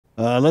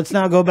Let's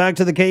now go back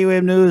to the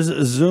KUAM News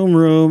Zoom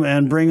room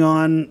and bring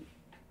on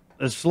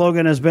a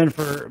slogan has been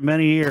for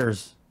many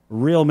years,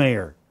 real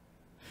mayor.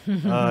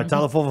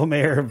 Talafofo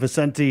Mayor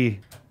Vicente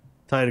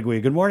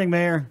Taitague. Good morning,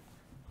 Mayor.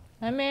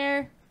 Hi,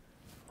 Mayor.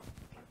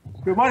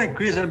 Good morning,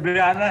 Chris and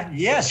Brianna.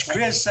 Yes,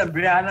 Chris and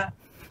Brianna.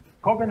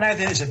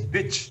 COVID-19 is a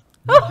bitch.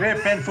 Very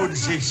painful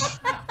disease.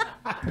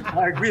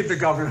 I agree with the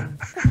governor.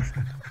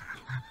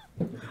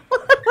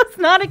 I was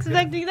not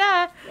expecting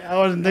that. I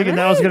wasn't thinking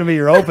that was going to be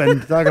your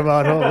open. Talk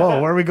about, whoa,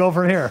 where do we go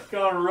from here?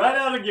 Going right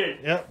out of the gate.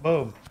 Yep,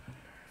 boom.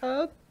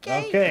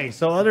 Okay. Okay,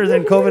 so other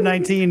than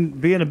COVID-19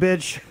 being a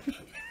bitch,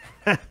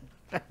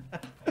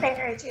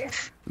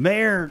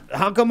 Mayor,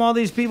 how come all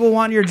these people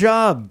want your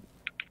job?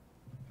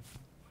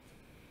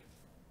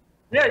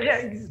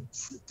 Yeah.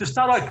 To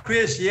start out,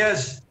 Chris,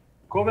 yes,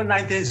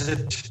 COVID-19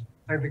 is,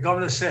 like the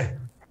governor said,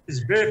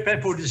 it's a very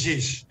painful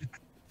disease.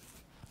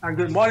 And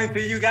good morning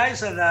to you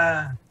guys, and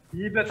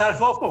Iba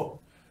Talafofo.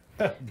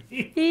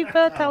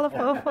 Iba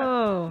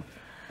Talafofo.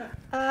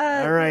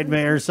 All right,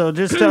 Mayor. So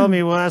just tell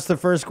me, we'll ask the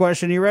first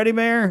question. You ready,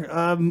 Mayor?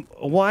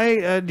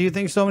 Why do you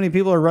think so many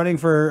people are running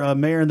for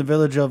mayor in the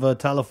village of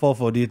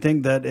Talafofo? Do you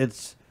think that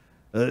it's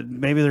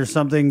maybe there's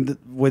something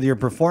with your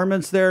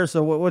performance there?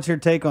 So what's your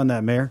take on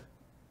that, Mayor?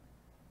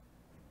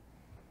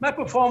 My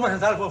performance in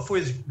Talafofo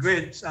is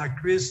great,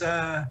 Chris.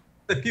 The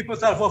people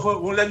of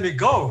Talafofo won't let me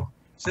go.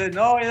 Say,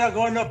 no, you're not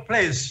going to a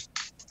place.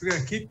 We're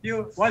going to keep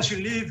you. Once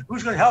you leave,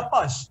 who's going to help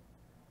us?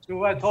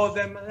 So I told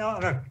them,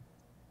 no,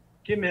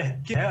 keep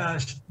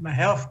my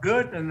health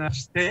good and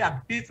stay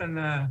active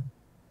and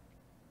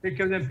take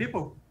care of them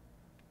people.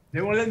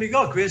 They won't let me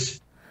go,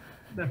 Chris.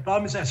 The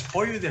problem is I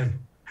spoil them.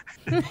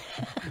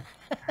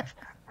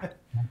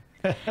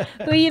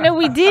 Well,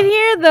 we did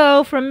hear,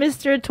 though, from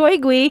Mr.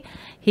 Taitague,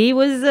 he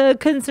was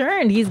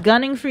concerned. He's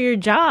gunning for your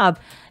job.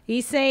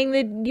 He's saying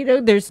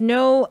that, there's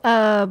no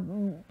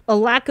a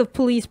lack of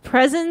police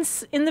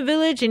presence in the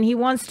village, and he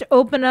wants to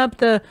open up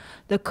the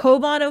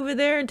Koban over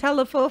there in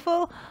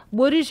Talafofo.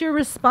 What is your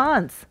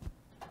response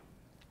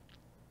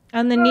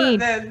on the need?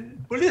 The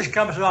police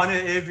comes around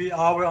here every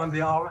hour on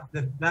the hour,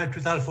 the night to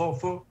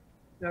Talafofo.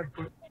 But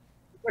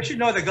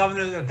the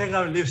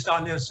governor lives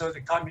down here, so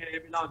they come here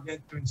every now and then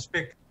to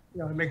inspect,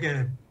 make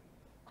a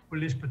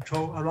police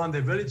patrol around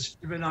the village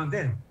every now and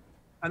then.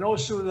 And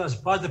also, as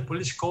part of the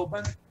police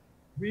Koban,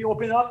 we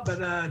open up,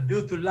 but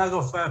due to lack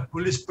of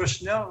police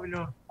personnel,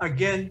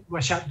 again,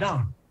 we're shut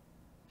down.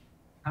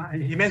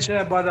 He mentioned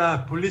about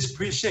a police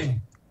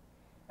precinct.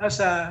 It's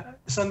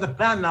on the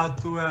plan now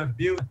to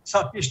build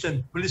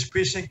Southeastern Police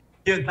Precinct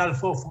here in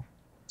Talafofo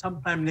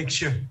sometime next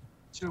year.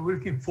 So we're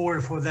looking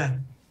forward for that.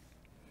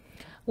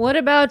 What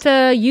about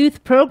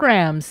youth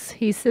programs?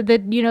 He said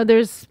that,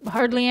 there's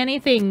hardly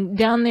anything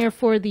down there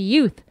for the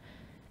youth.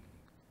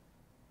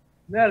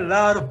 There are a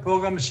lot of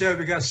programs here.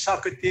 We got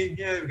soccer team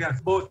here. We got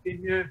football team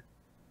here.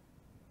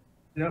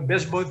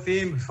 Baseball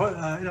team.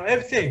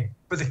 Everything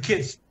for the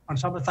kids on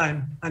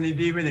summertime and in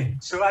the evening.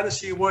 So I don't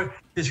see where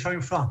it's coming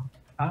from.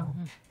 Huh?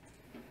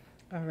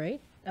 All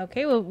right.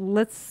 Okay. Well,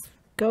 let's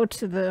go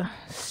to the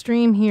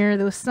stream here.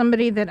 There was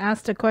somebody that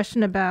asked a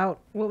question about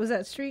what was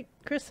that street,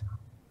 Chris?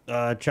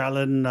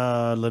 Chalin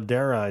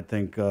Ladera, I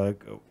think.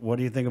 What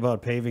do you think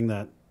about paving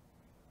that?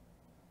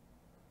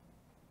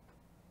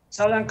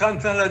 Salang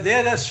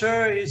Ladera,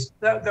 sir, is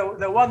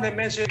the one that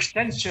mentioned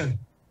extension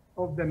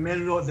of the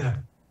main road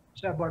there.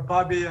 It's about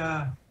probably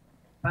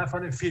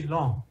 500 feet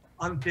long,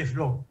 unpaved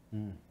road.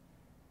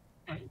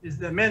 Is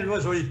the main road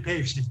is already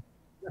paved.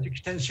 That's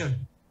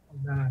extension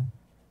of the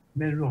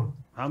main road.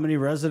 How many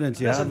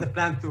residents you have? That's on the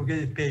plan to get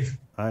it paved.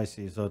 I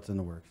see, so it's in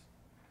the works.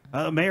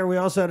 Mayor, we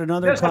also had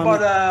another There's comment.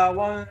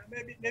 about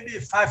maybe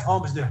 5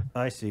 homes there.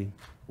 I see.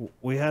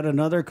 We had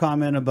another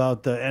comment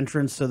about the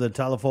entrance to the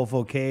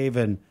Talafofo Cave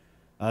and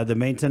the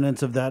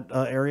maintenance of that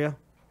area.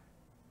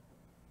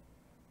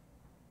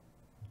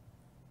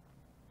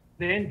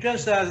 The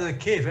entrance to the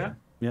cave, huh?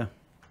 Yeah.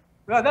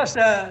 Well, that's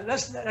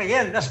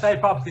private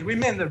property. We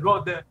made the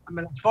road there. I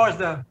mean, as far as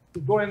to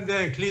go in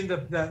there and clean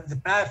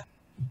the path,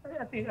 I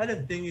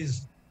don't think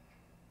it's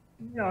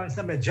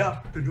not my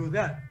job to do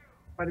that.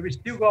 But we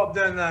still go up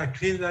there and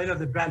clean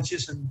the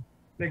branches and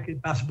make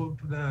it possible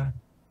for the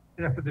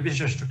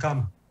visitors to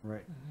come.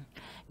 Right.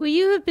 Well,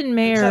 you have been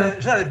mayor.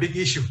 It's not a big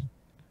issue.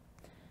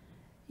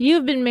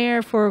 You've been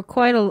mayor for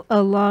quite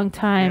a long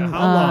time. Yeah,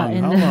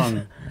 how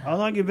long? How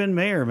long you been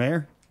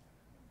mayor?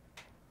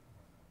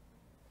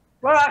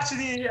 Well,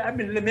 actually, I've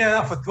been the mayor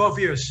now for 12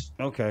 years.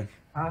 Okay.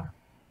 So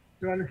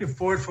I'm looking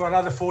forward for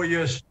another 4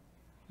 years.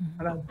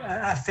 And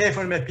I have faith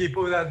in my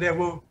people that they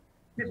will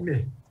keep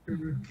me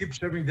to keep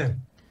serving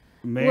them.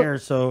 Mayor,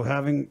 so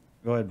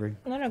go ahead, Bree.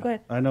 No, go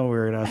ahead. I know we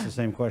were going to ask the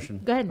same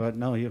question. Go ahead. But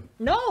no, you.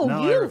 No,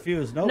 I you.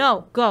 refuse. Nope.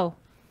 No, go.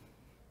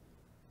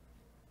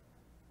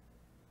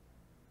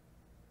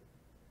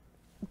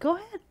 Go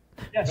ahead.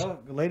 Yes. Go,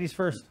 ladies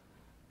first.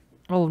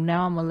 Oh,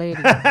 now I'm a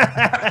lady.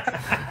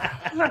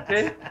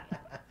 Okay.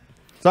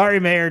 Sorry,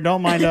 Mayor.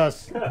 Don't mind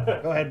us.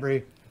 Go ahead,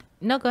 Bree.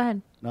 No, go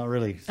ahead. Not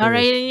really. All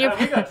right, Serious. in your,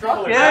 We got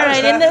trouble with all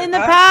that. right. In the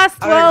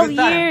past I had a 12 good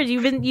time. years,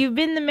 you've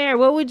been the mayor.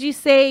 What would you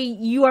say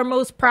you are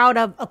most proud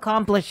of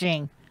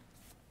accomplishing?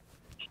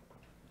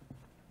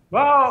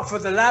 Well, for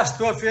the last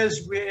 12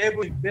 years, we're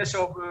able to invest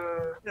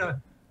over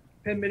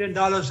 $10 million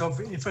of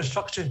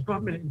infrastructure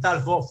improvement in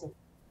Talfolfo.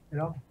 You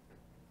know,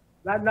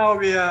 right now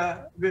we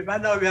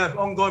have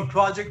ongoing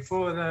project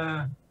for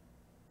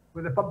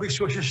the public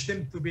sewer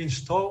system to be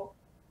installed.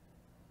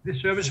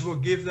 This service will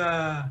give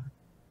the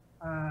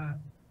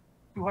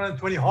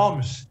 220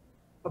 homes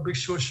public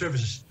sewer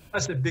services.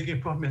 That's a big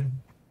improvement.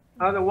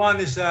 Another one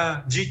is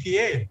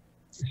GTA.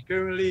 It's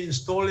currently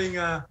installing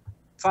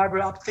fiber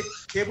optic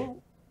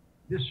cable.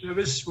 This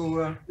service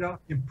will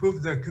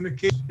improve the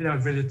communication in our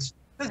village.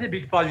 That's a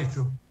big project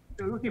too.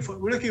 We're looking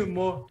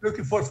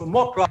forward for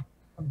more projects,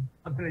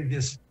 something like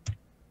this.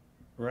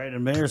 Right,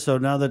 and Mayor, so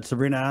now that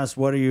Sabrina asked,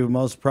 what are you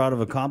most proud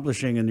of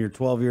accomplishing in your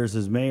 12 years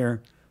as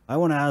mayor, I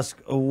want to ask,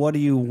 what do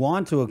you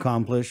want to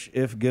accomplish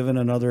if given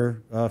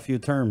another few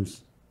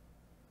terms?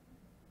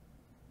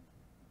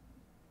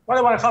 What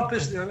I want to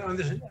accomplish on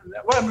this,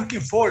 what I'm looking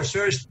forward,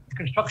 sir, is the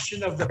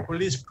construction of the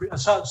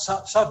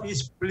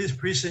southeast police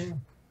precinct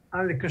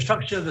and the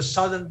construction of the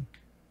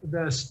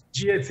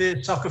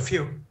GFA soccer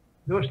field.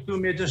 Those two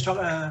major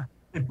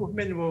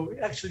improvements will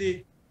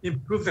actually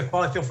improve the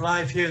quality of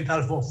life here in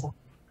Talfolfo.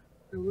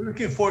 We're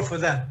looking forward for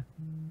that.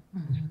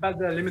 Despite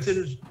the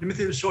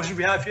limited resources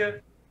we have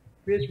here,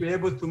 we're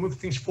able to move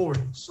things forward.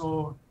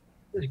 So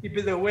let's keep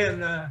it that way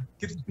and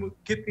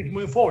keep things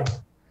moving forward.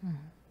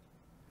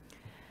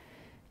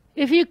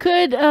 If you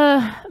could,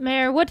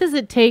 Mayor, what does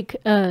it take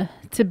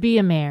to be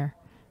a mayor?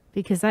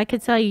 Because I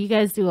could tell you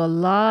guys do a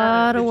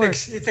lot of work.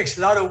 It takes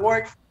a lot of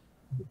work.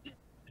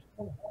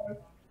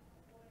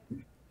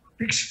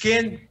 Thick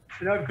skin,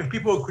 because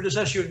people will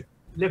criticize you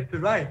left to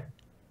right,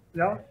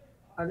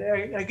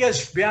 And I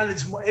guess beyond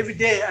this, every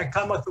day I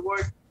come out to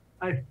work,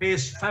 I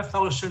face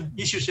 5,000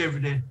 issues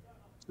every day.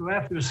 So I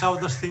have to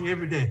solve those things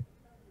every day.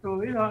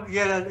 So, you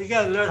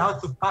gotta learn how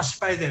to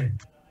pacify them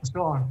and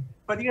so on.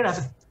 But you gotta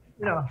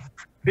have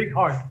big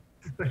heart,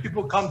 because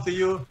people come to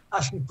you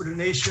asking for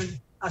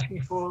donation,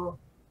 asking to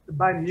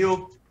buy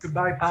milk, to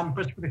buy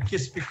pampers for the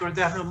kids because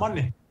they have no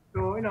money.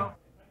 So,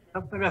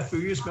 sometimes I have to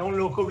use my own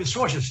local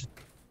resources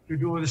to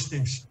do all these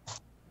things.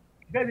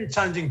 Very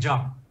challenging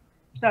job.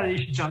 It's not an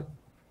easy job.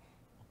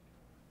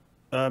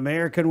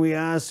 Mayor, can we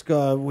ask,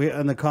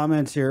 in the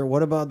comments here,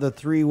 what about the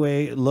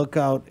three-way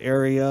lookout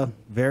area?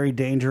 Very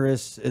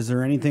dangerous. Is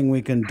there anything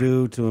we can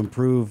do to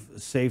improve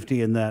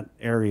safety in that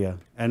area?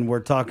 And we're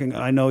talking,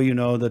 I know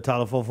the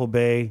Talfolfo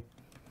Bay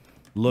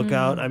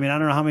lookout. I mean, I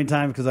don't know how many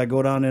times, because I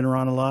go down in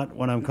Iran a lot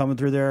when I'm coming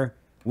through there.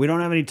 We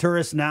don't have any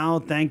tourists now,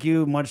 thank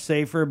you, much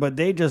safer, but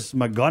they just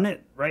gun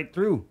it right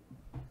through.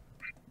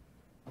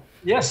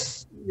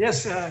 Yes,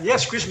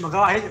 Chris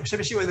McGaw,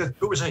 especially when the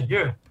tourists are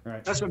here.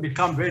 Right. That's going to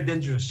become very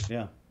dangerous.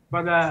 Yeah.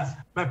 But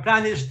my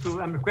plan is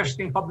I'm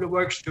requesting Public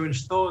Works to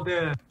install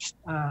the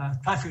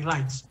traffic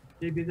lights.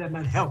 Maybe that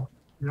might help,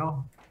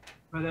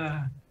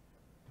 But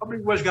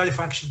Public Works got a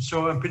function,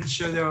 so I'm pretty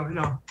sure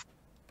they'll,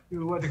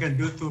 do what they can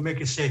do to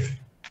make it safe.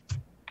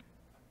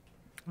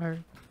 All right.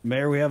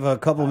 Mayor, we have a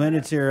couple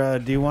minutes here.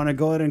 Do you want to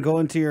go ahead and go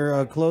into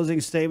your closing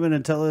statement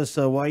and tell us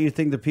why you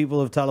think the people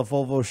of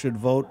Talfolfo should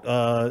vote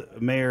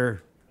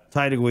Mayor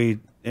Taitague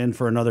in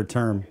for another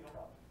term?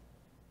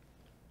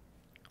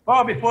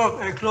 Well,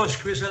 before I close,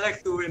 Chris, I'd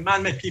like to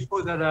remind my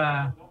people that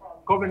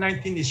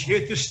COVID-19 is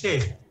here to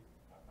stay.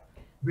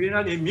 We're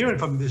not immune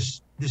from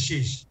this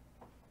disease.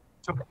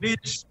 So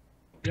please,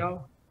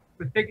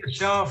 protect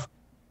yourself,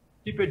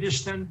 keep your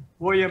distance,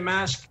 wear your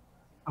mask,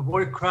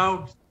 avoid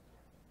crowds,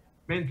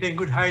 maintain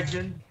good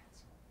hygiene,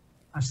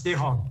 and stay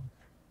home.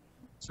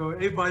 So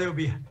everybody will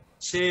be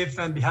safe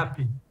and be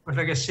happy. But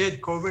like I said,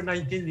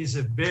 COVID-19 is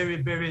a very,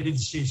 very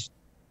disease.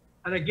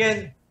 And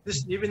again,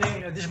 this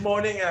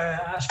morning, I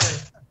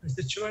asked my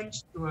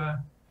constituents to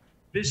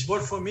please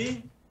vote for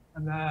me,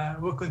 and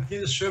we'll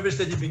continue the service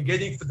that you've been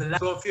getting for the last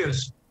 12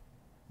 years.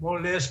 More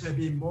or less,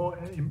 maybe more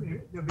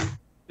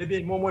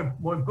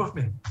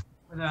improvement.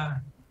 But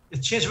the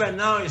change right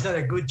now is not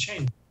a good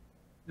change.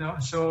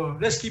 So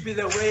let's keep it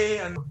that way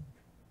and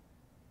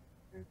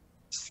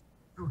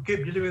to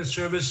keep delivering the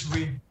service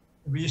we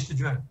used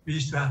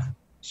to have.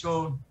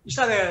 So it's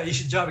not an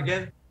easy job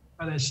again,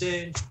 but I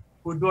say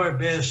we'll do our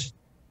best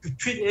to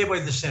treat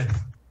everybody the same.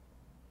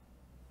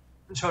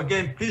 So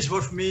again, please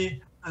vote for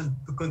me and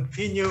to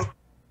continue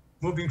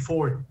moving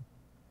forward.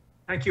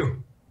 Thank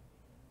you.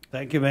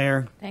 Thank you,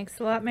 Mayor. Thanks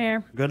a lot,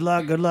 Mayor. Good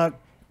luck. Good luck.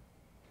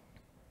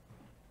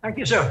 Thank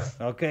you, sir.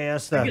 Okay,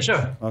 Esther. Thank you,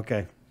 sir.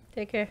 Okay.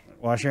 Take care.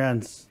 Wash your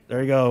hands.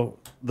 There you go.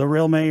 The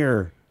real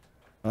mayor,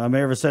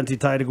 Mayor Vicente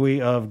Taitague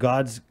of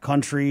God's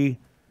country.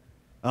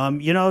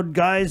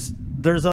 Guys, there's